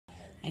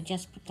I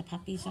just put the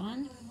puppies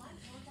on,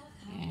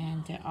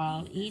 and they're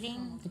all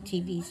eating. The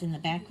TV's in the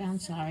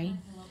background, sorry.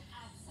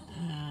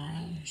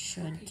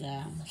 Should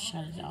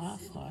shut it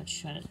off or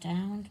shut it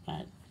down,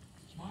 but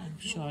I'm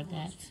sure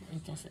that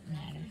it doesn't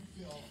matter.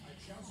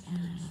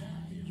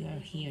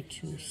 You're here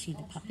to see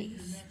the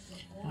puppies,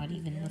 not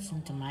even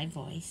listen to my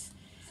voice.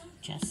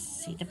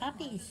 Just see the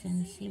puppies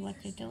and see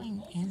what they're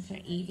doing. And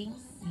they're eating,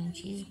 and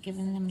she's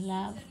giving them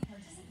love.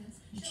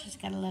 And she's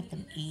got to let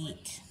them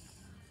eat.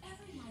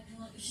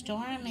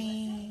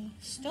 Stormy,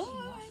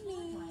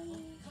 Stormy,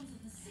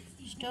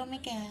 Stormy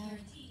girl,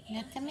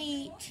 let them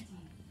eat.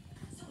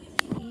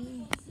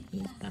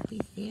 These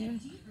puppies there.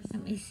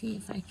 Let me see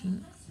if I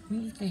can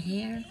move the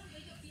hair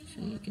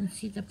so you can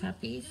see the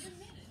puppies.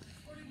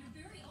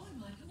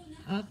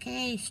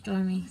 Okay,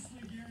 Stormy.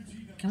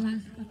 Come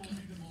on, okay.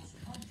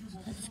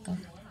 Let's go.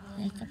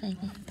 There's the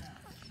baby.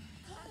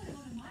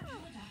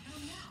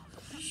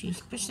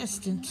 She's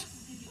persistent.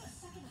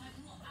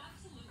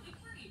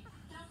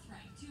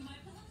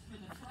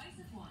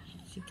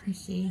 As you can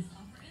see,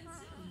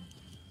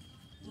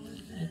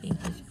 I think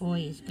this boy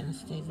is going to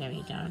stay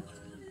very dark.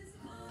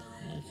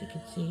 As you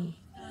can see,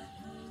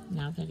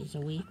 now that he's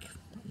awake,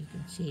 you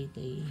can see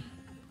the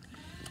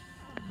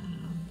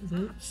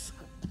roots.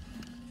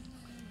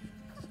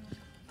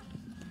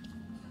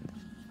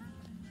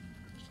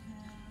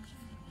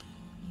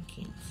 You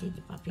can't see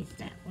the puppies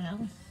that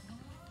well.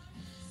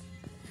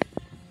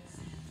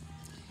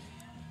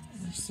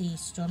 You see,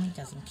 Stormy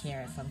doesn't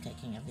care if I'm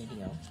taking a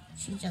video.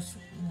 She just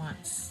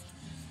wants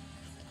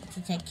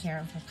to take care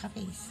of her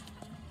puppies.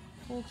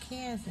 Who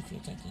cares if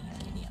you're taking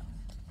a video?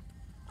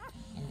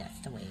 And that's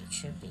the way it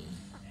should be.